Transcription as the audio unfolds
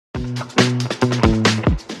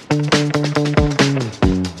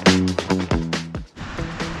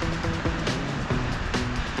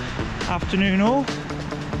afternoon all.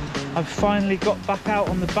 I've finally got back out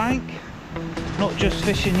on the bank, not just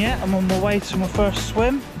fishing yet. I'm on my way to my first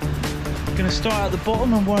swim. I'm going to start at the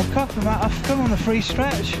bottom and work up. I'm at Ufcombe on the free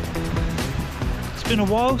stretch. It's been a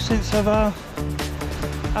while since I've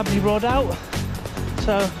had my rod out,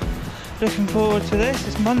 so looking forward to this.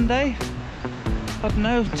 It's Monday, I don't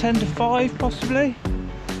know, 10 to 5 possibly.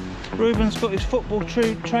 Ruben's got his football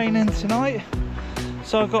training tonight,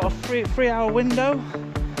 so I've got a three-hour window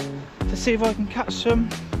to see if I can catch some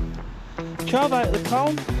chub out of the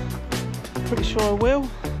culm. Pretty sure I will.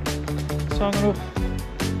 So I'm going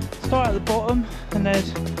to start at the bottom, and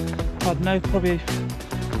there's, I don't know, probably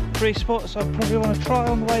 3 spots I probably want to try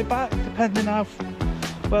on the way back, depending how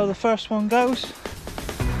well the first one goes.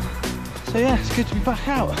 So yeah, it's good to be back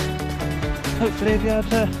out. Hopefully I'll be able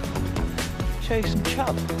to chase some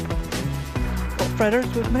chub. Got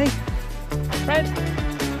Fredders with me. Fred!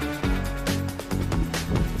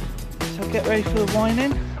 So get ready for the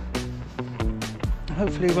whining.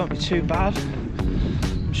 Hopefully it won't be too bad.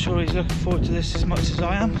 I'm sure he's looking forward to this as much as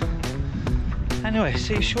I am. Anyway,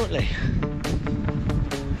 see you shortly.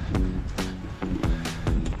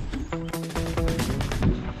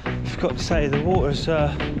 Got to say, the water's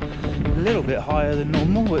a little bit higher than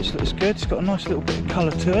normal, which looks good. It's got a nice little bit of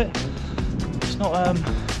colour to it. It's not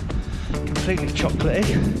completely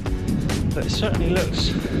chocolatey, but it certainly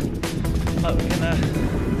looks like we're gonna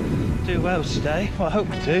do well today. Well, I hope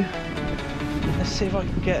we do. Let's see if I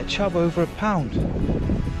can get a chub over £1.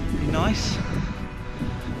 Be nice.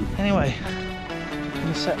 Anyway, I'm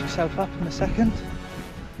gonna set myself up in a second.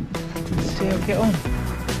 Let's see how I get on.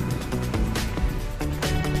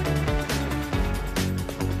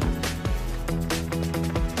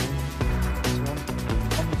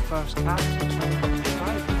 First cast,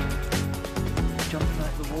 jumping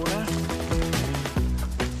out the water.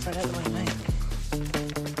 Fred, out the way, mate.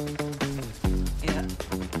 Yeah.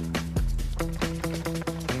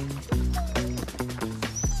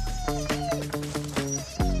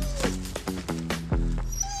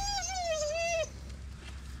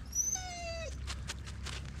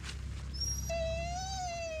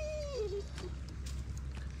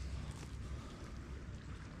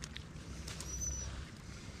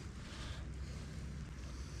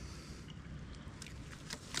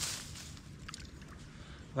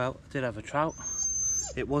 Well, I did have a trout.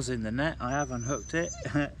 It was in the net. I have unhooked it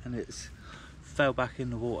and it's fell back in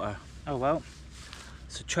the water. Oh well,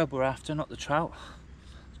 it's a chub we're after, not the trout.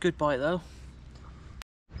 Good bite though.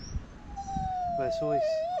 Well, it's always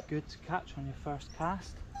good to catch on your first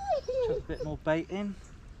cast. Chuck a bit more bait in,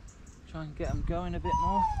 try and get them going a bit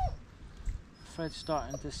more. Fred's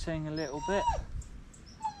starting to sing a little bit.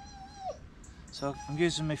 So I'm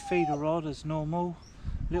using my feeder rod as normal.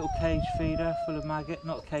 Little cage feeder full of maggot,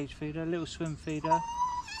 not a cage feeder, a little swim feeder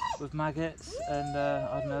with maggots, and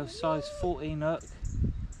I don't know, size 14 hook,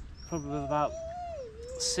 probably with about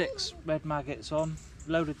 6 red maggots on.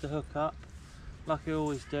 Loaded the hook up like I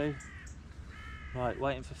always do. Right,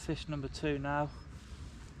 waiting for fish number 2 now.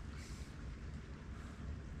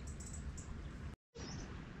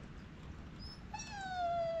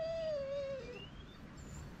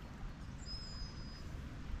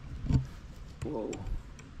 Whoa.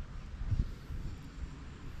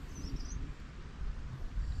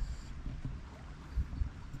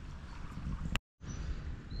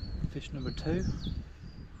 Fish number 2.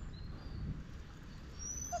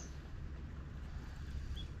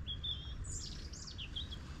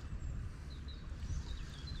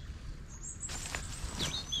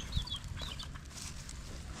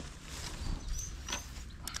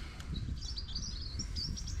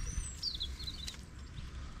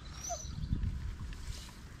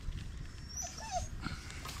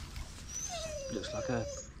 Looks like a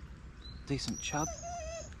decent chub.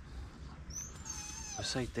 I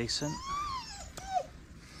say decent.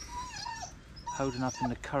 Holding up in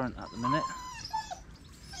the current at the minute.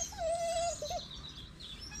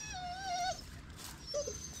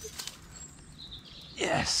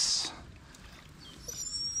 Yes!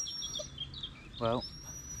 Well,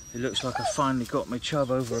 it looks like I finally got my chub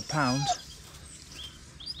over £1.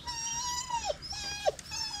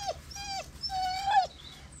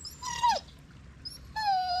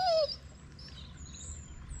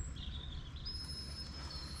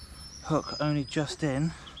 Hook only just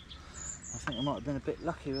in. I think I might have been a bit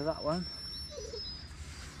lucky with that one.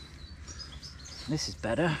 This is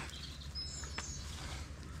better.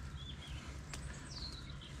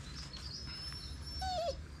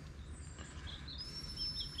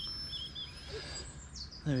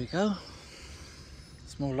 There we go.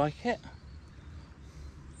 It's more like it.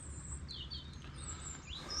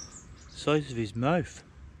 Size of his mouth.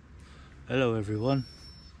 Hello everyone.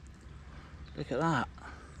 Look at that.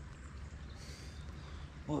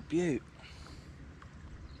 What a beaut.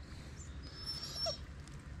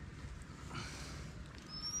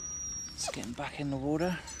 It's getting back in the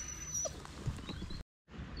water.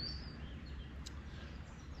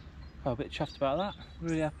 Oh, a bit chuffed about that.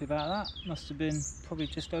 Really happy about that. Must have been probably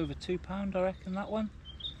just over £2, I reckon, that one.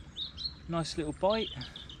 Nice little bite.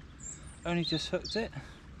 Only just hooked it.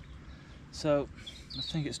 So I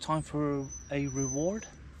think it's time for a reward.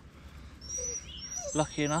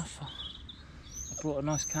 Lucky enough, I brought a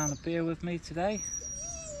nice can of beer with me today.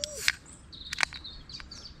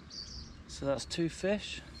 So that's 2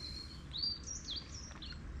 fish.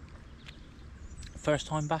 First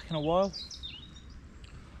time back in a while.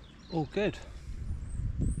 All good.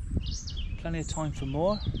 Plenty of time for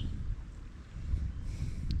more.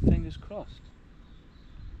 Fingers crossed.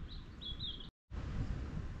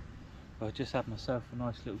 I just had myself a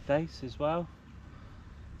nice little dace as well.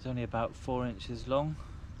 It's only about 4 inches long.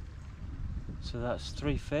 So that's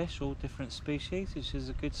 3 fish, all different species, which is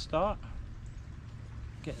a good start.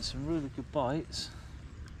 Getting some really good bites.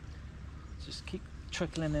 Just keep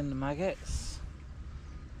trickling in the maggots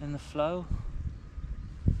in the flow,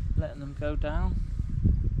 letting them go down.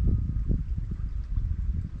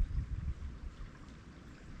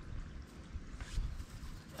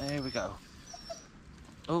 There we go.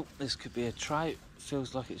 Oh, this could be a trout.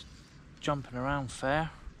 Feels like it's jumping around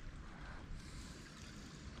fair.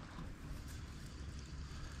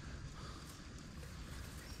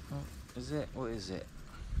 Oh, is it? What is it?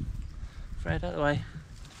 Fred, out of the way.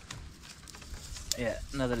 Yeah,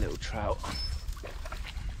 another little trout.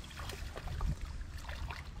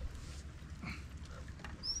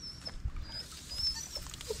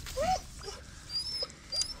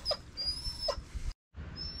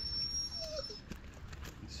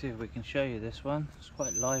 Let's see if we can show you this one. It's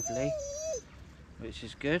quite lively, which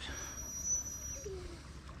is good.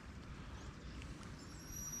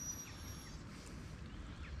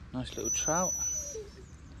 Nice little trout.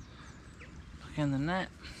 Back in the net.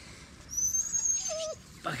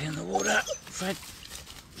 Back in the water. Fred,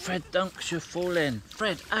 Fred, don't, 'cause you'll fall in.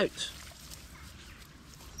 Fred, out.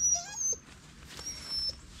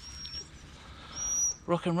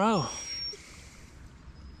 Rock and roll.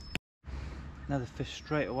 Another fish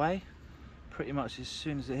straight away. Pretty much as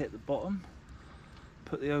soon as it hit the bottom.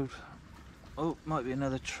 Put the old, oh, might be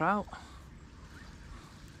another trout.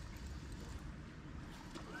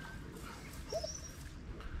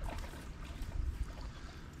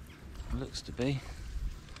 Looks to be.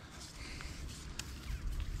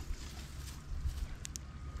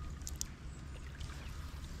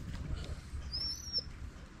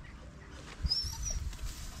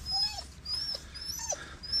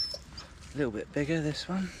 A little bit bigger, this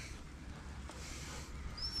one.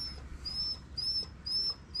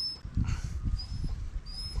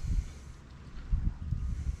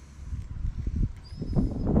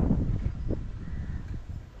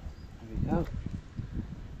 There we go.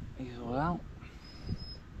 He's all out.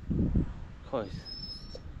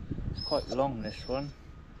 It's quite long, this one.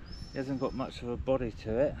 He hasn't got much of a body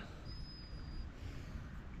to it.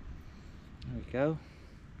 There we go.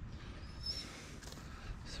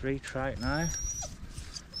 3 trout now.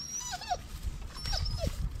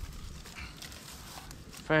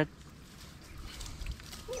 Fred.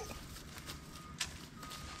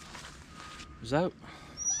 Was out.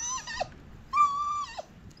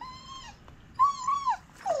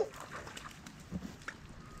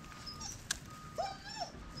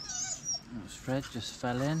 Fred just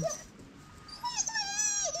fell in.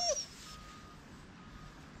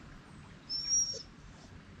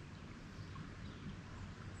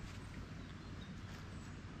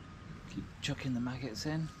 Keep chucking the maggots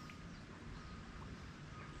in.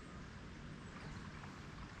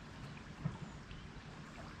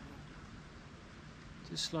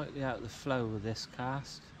 Just slightly out of the flow with this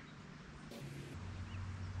cast.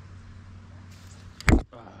 Oh,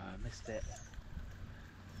 I missed it.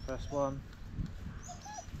 First one.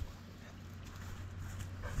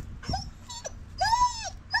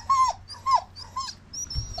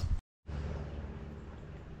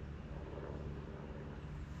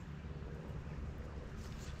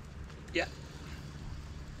 Yeah.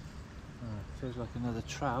 Oh, feels like another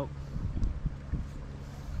trout.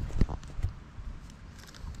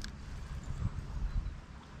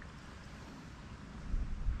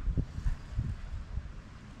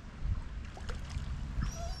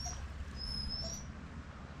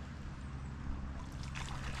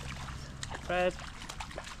 Fred.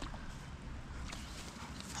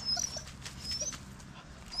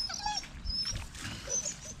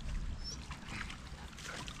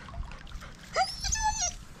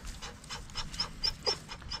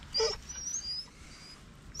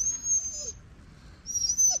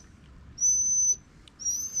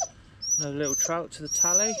 Another little trout to the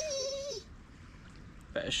tally.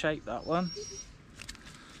 Better shape that one.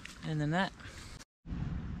 In the net.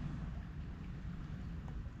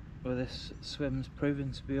 Well, this swim's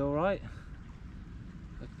proven to be alright.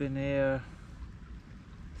 I've been here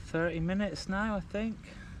 30 minutes now, I think.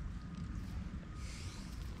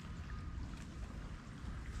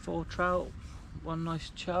 4 trout, 1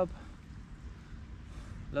 nice chub.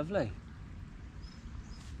 Lovely.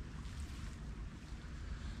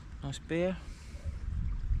 Nice beer.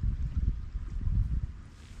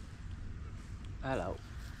 Hello.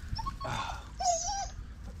 Oh,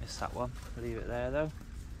 missed that one. Leave it there though.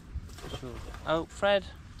 Sure. Oh, Fred,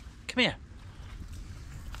 come here.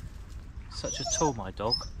 Such a tool, my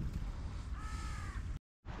dog.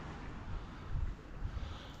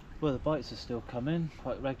 Well, the bites are still coming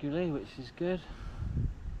quite regularly, which is good.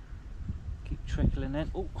 Keep trickling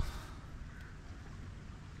in. Oh.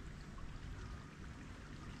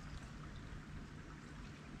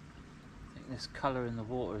 I think this colour in the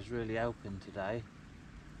water is really helping today.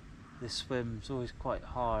 This swim's always quite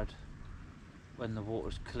hard when the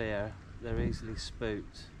water's clear. They're easily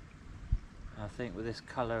spooked. And I think with this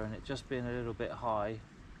colour and it just being a little bit high,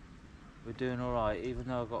 we're doing alright, even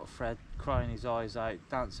though I've got Fred crying his eyes out,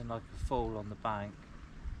 dancing like a fool on the bank.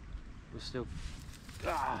 We're still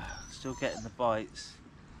getting the bites.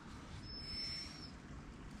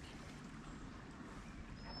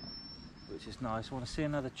 Which is nice. I want to see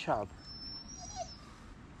another chub.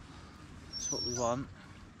 That's what we want.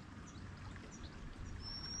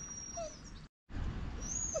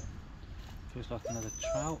 Feels like another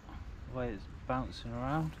trout, the way it's bouncing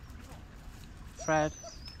around. Fred.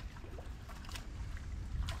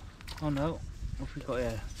 Oh no, what have we got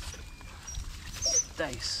here?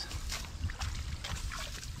 Dace.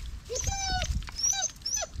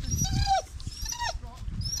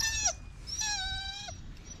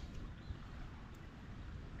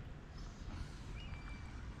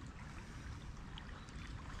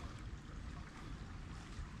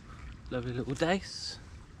 Lovely little dace.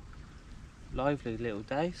 Lively little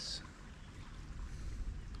dace.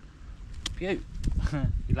 Beaut.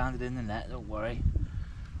 You landed in the net, don't worry.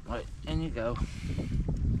 Right, in you go.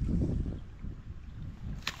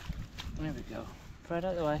 There we go. Fred,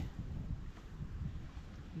 out of the way.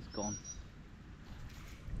 He's gone.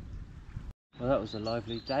 Well, that was a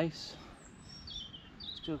lively dace.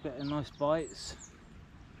 Still getting nice bites.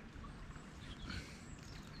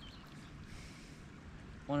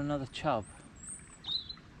 Want another chub?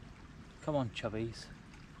 Come on, chubbies.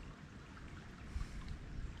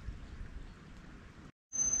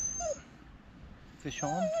 Fish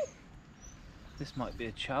on. This might be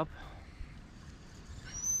a chub.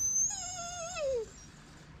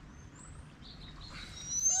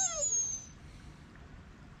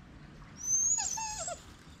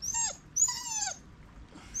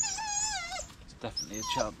 It's definitely a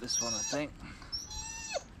chub, this one, I think.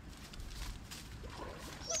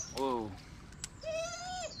 Whoa.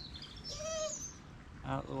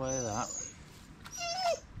 Out the way of that.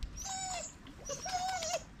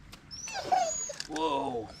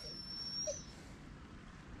 Whoa.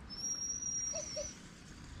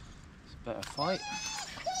 It's a better fight.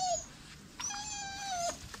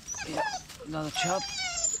 Yep, another chub.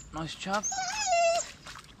 Nice chub.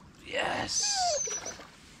 Yes.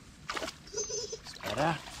 It's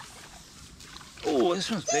better. Oh,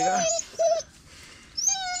 this one's bigger.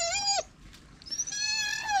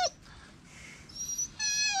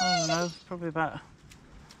 I don't know, probably about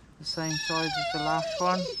the same size as the last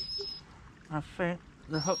one. I think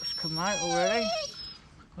the hook's come out already,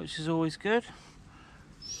 which is always good.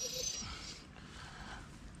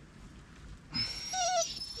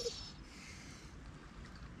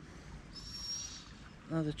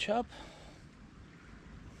 Another chub.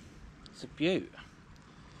 It's a beaut.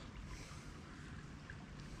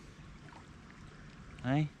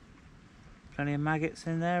 Hey, plenty of maggots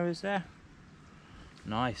in there, is there?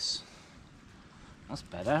 Nice. That's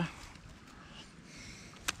better.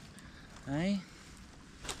 Hey,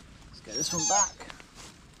 let's get this one back.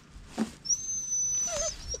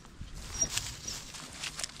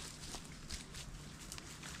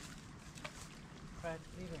 Fred,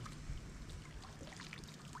 leave him.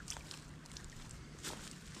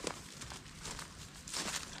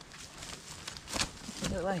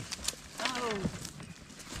 Get it away. Oh!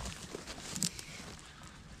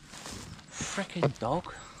 Frickin'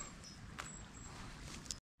 dog.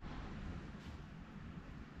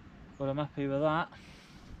 Well, I'm happy with that.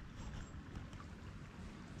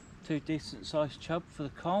 2 decent sized chub for the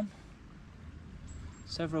culm.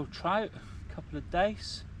 Several trout, a couple of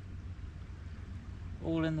dace.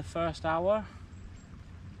 All in the first hour.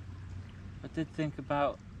 I did think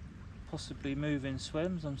about possibly moving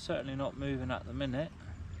swims. I'm certainly not moving at the minute.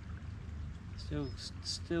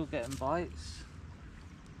 Still getting bites.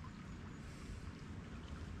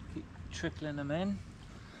 Keep trickling them in.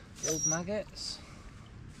 The old maggots.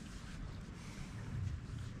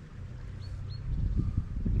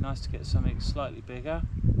 Be nice to get something slightly bigger.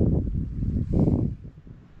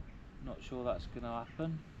 Not sure that's going to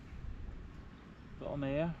happen, but I'm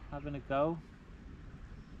here having a go.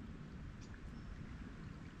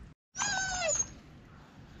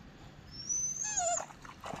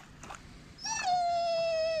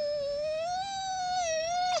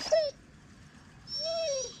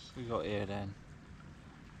 We got here then.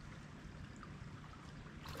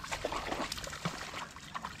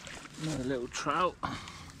 Another little trout.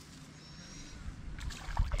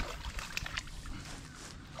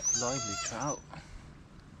 Lively trout.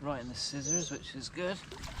 Right in the scissors, which is good.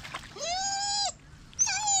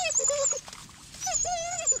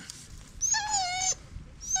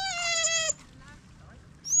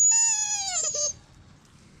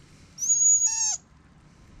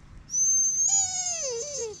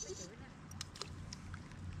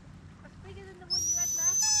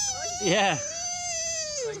 Yeah.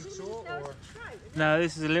 No,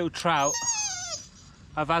 this is a little trout.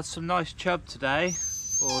 I've had some nice chub today,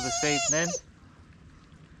 or this evening.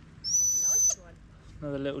 Nice one.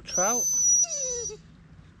 Another little trout.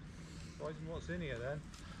 What's in here then?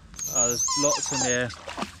 Oh, there's lots in here.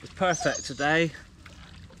 It's perfect today.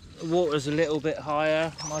 The water's a little bit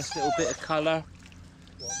higher, nice little bit of colour.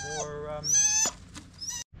 What more?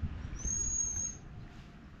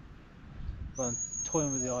 I'm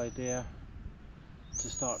toying with the idea to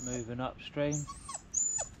start moving upstream.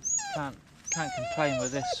 Can't complain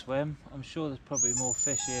with this swim. I'm sure there's probably more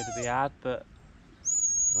fish here to be had, but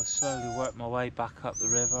if I slowly work my way back up the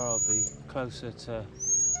river, I'll be closer to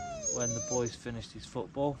when the boys finished his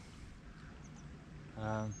football.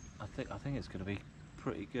 I think it's going to be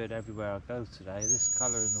pretty good everywhere I go today. This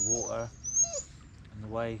colour in the water and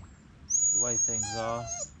the way things are,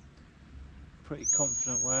 pretty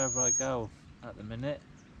confident wherever I go at the minute,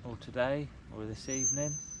 or today, or this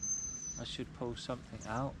evening. I should pull something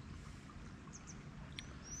out.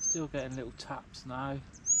 Still getting little taps now.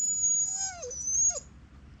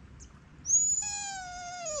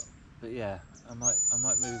 But yeah, I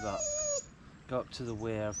might move up. Go up to the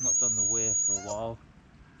weir. I've not done the weir for a while.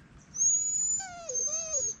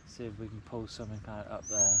 See if we can pull something out up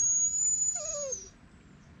there.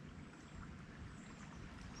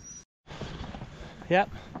 Yep,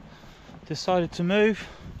 decided to move.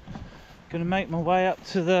 Gonna make my way up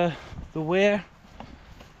to the weir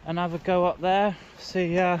and have a go up there.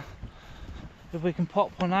 See if we can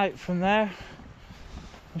pop one out from there.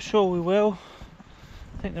 I'm sure we will.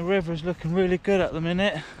 I think the river is looking really good at the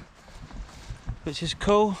minute, which is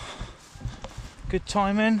cool. Good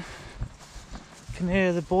timing. Can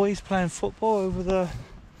hear the boys playing football over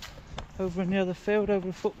in the other field, over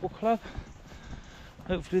the football club.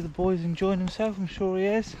 Hopefully the boy's enjoying himself. I'm sure he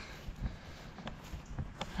is.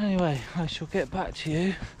 Anyway, I shall get back to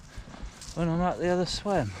you when I'm at the other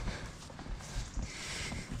swim.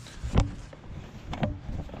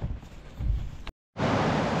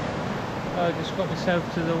 I just got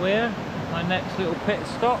myself to the weir, my next little pit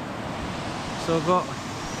stop. So I've got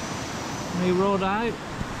my rod out,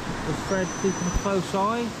 with Fred keeping a close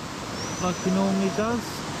eye, like he normally does.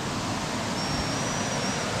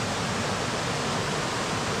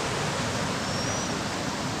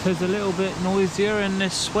 It's a little bit noisier in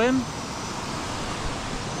this swim,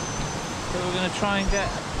 so we're going to try and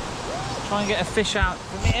get a fish out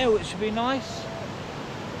from here, which should be nice.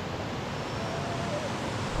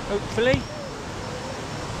 Hopefully.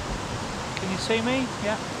 Can you see me?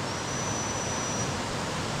 Yeah.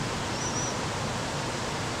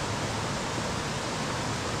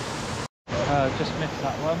 Just missed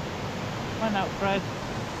that one. Went out, Fred.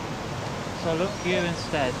 So look, you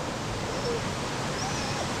instead.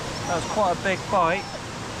 That was quite a big bite.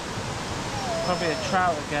 Probably a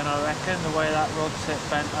trout again, I reckon, the way that rod sit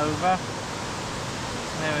bent over.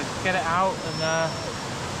 Anyway, get it out and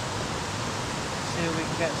see if we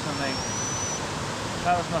can get something.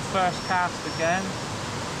 That was my first cast again,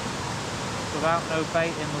 without no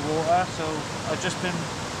bait in the water, so I've just been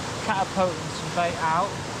catapulting some bait out.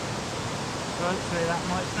 So hopefully that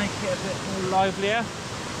might make it a bit more livelier.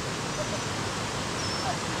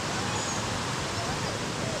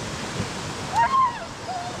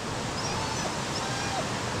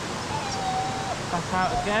 Back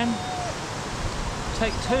out again.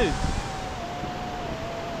 Take two.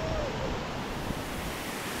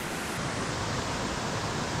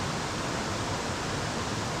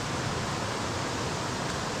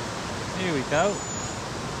 we go.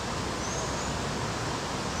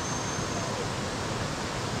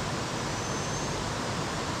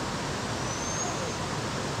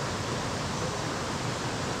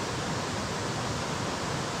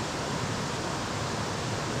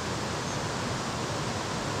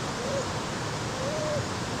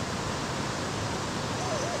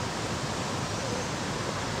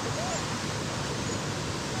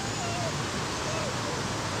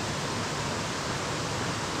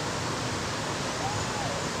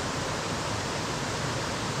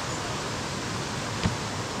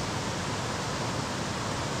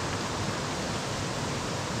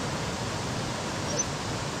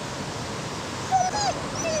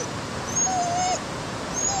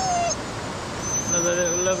 Another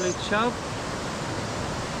little lovely chub.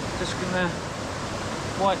 Just gonna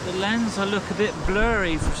wipe the lens. I look a bit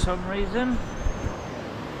blurry for some reason.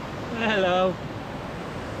 Hello.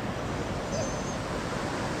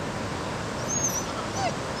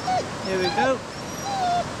 Here we go.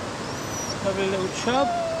 Lovely little chub.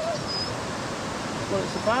 That's what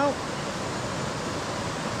it's about.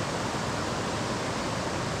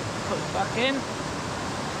 Put it back in.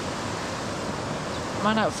 Come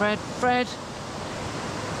on out, Fred. Fred.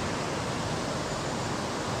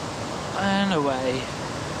 And away.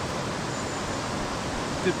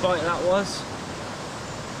 Good bite that was.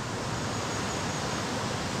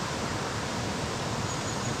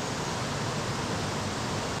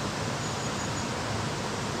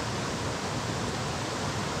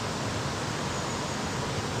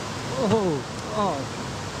 Oh, God.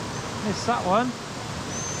 Missed that one.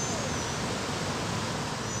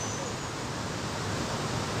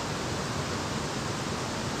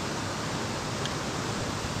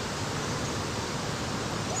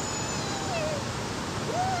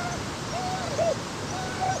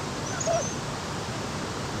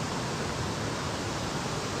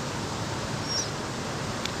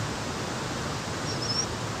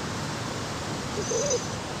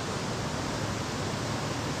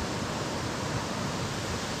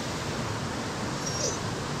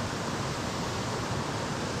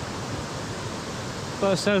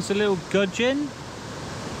 Got ourselves a little gudgeon.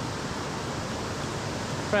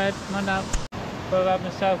 Fred, come on down. Well, I've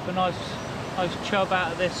had myself a nice chub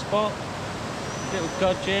out of this spot. Little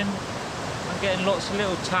gudgeon. I'm getting lots of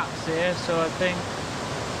little taps here, so I think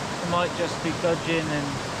it might just be gudgeon and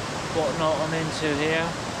whatnot I'm into here.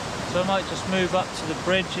 So I might just move up to the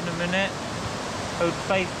bridge in a minute. Old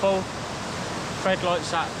Faithful. Fred likes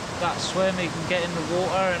that swim. He can get in the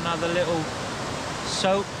water and have a little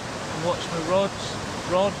soak and watch my rod.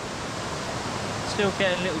 Still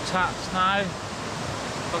getting little taps now.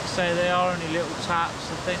 Like I say, they are only little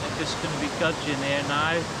taps. I think they're just going to be gudgeon here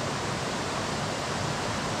now.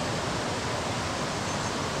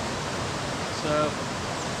 So,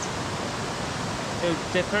 the old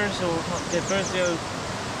dippers, or not dippers, the old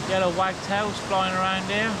yellow wagtails flying around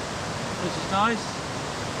here, which is nice.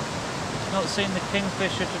 Not seen the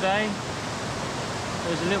kingfisher today.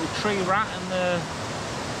 There's a little tree rat in the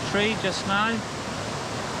tree just now.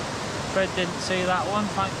 Fred didn't see that one,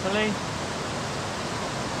 thankfully.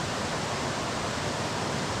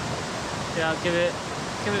 Yeah, I'll give it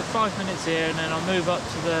 5 minutes here, and then I'll move up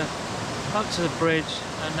to the bridge,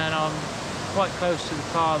 and then I'm quite close to the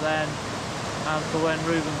car then. And for when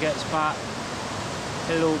Ruben gets back,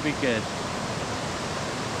 it'll all be good.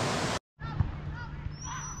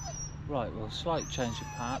 Right, well, slight change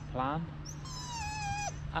of plan.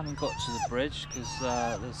 Haven't got to the bridge because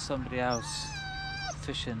there's somebody else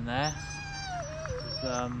fishing there.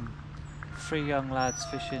 There's 3 young lads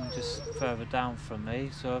fishing just further down from me,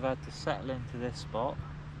 so I've had to settle into this spot.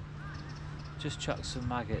 Just chuck some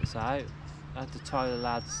maggots out. I had to tie the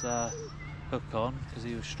lad's hook on because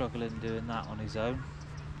he was struggling doing that on his own.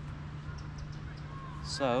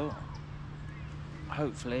 So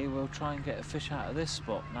hopefully we'll try and get a fish out of this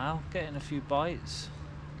spot now. Getting a few bites.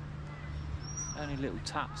 Only little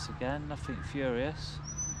taps again, nothing furious.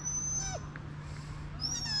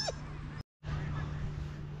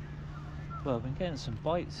 Well, I've been getting some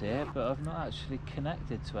bites here, but I've not actually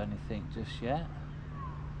connected to anything just yet.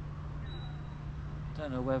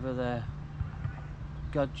 Don't know whether they're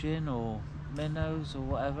gudgeon or minnows or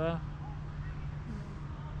whatever.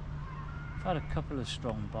 I've had a couple of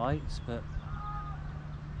strong bites, but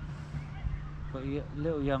got a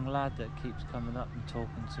little young lad that keeps coming up and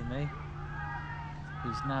talking to me.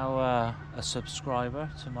 He's now a subscriber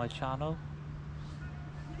to my channel.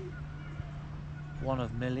 One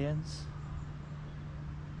of millions.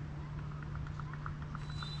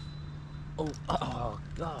 Oh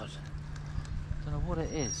God. Don't know what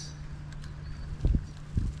it is.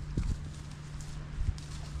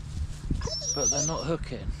 but they're not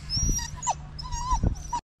hooking.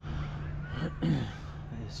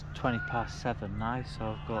 It's 20:07 now,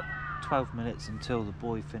 so I've got 12 minutes until the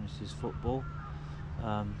boy finishes football.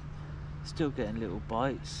 Still getting little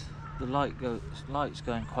bites. The light's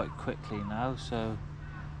going quite quickly now, so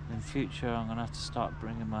in future I'm going to have to start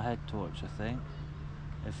bringing my head torch, I think,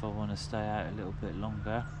 if I want to stay out a little bit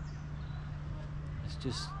longer. It's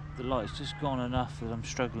just, the light's just gone enough that I'm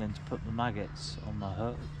struggling to put the maggots on my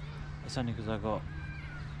hook. It's only because I've got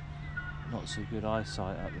not so good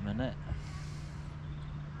eyesight at the minute.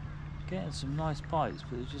 Getting some nice bites,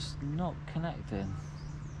 but they're just not connecting.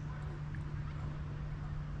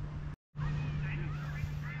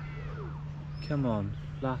 Come on,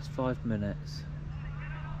 last 5 minutes.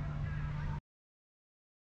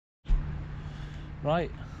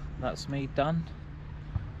 Right, that's me done.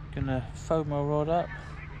 Gonna foam my rod up,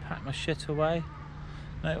 pack my shit away,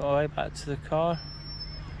 make my way back to the car,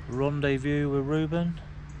 rendezvous with Ruben,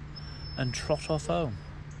 and trot off home.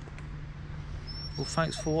 Well,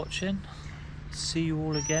 thanks for watching. See you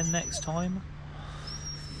all again next time.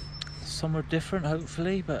 Somewhere different,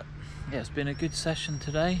 hopefully, but yeah, it's been a good session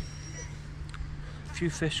today. A few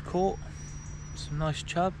fish caught, some nice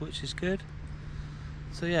chub, which is good.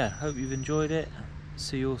 So yeah, hope you've enjoyed it.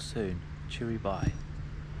 See you all soon. Cheery bye.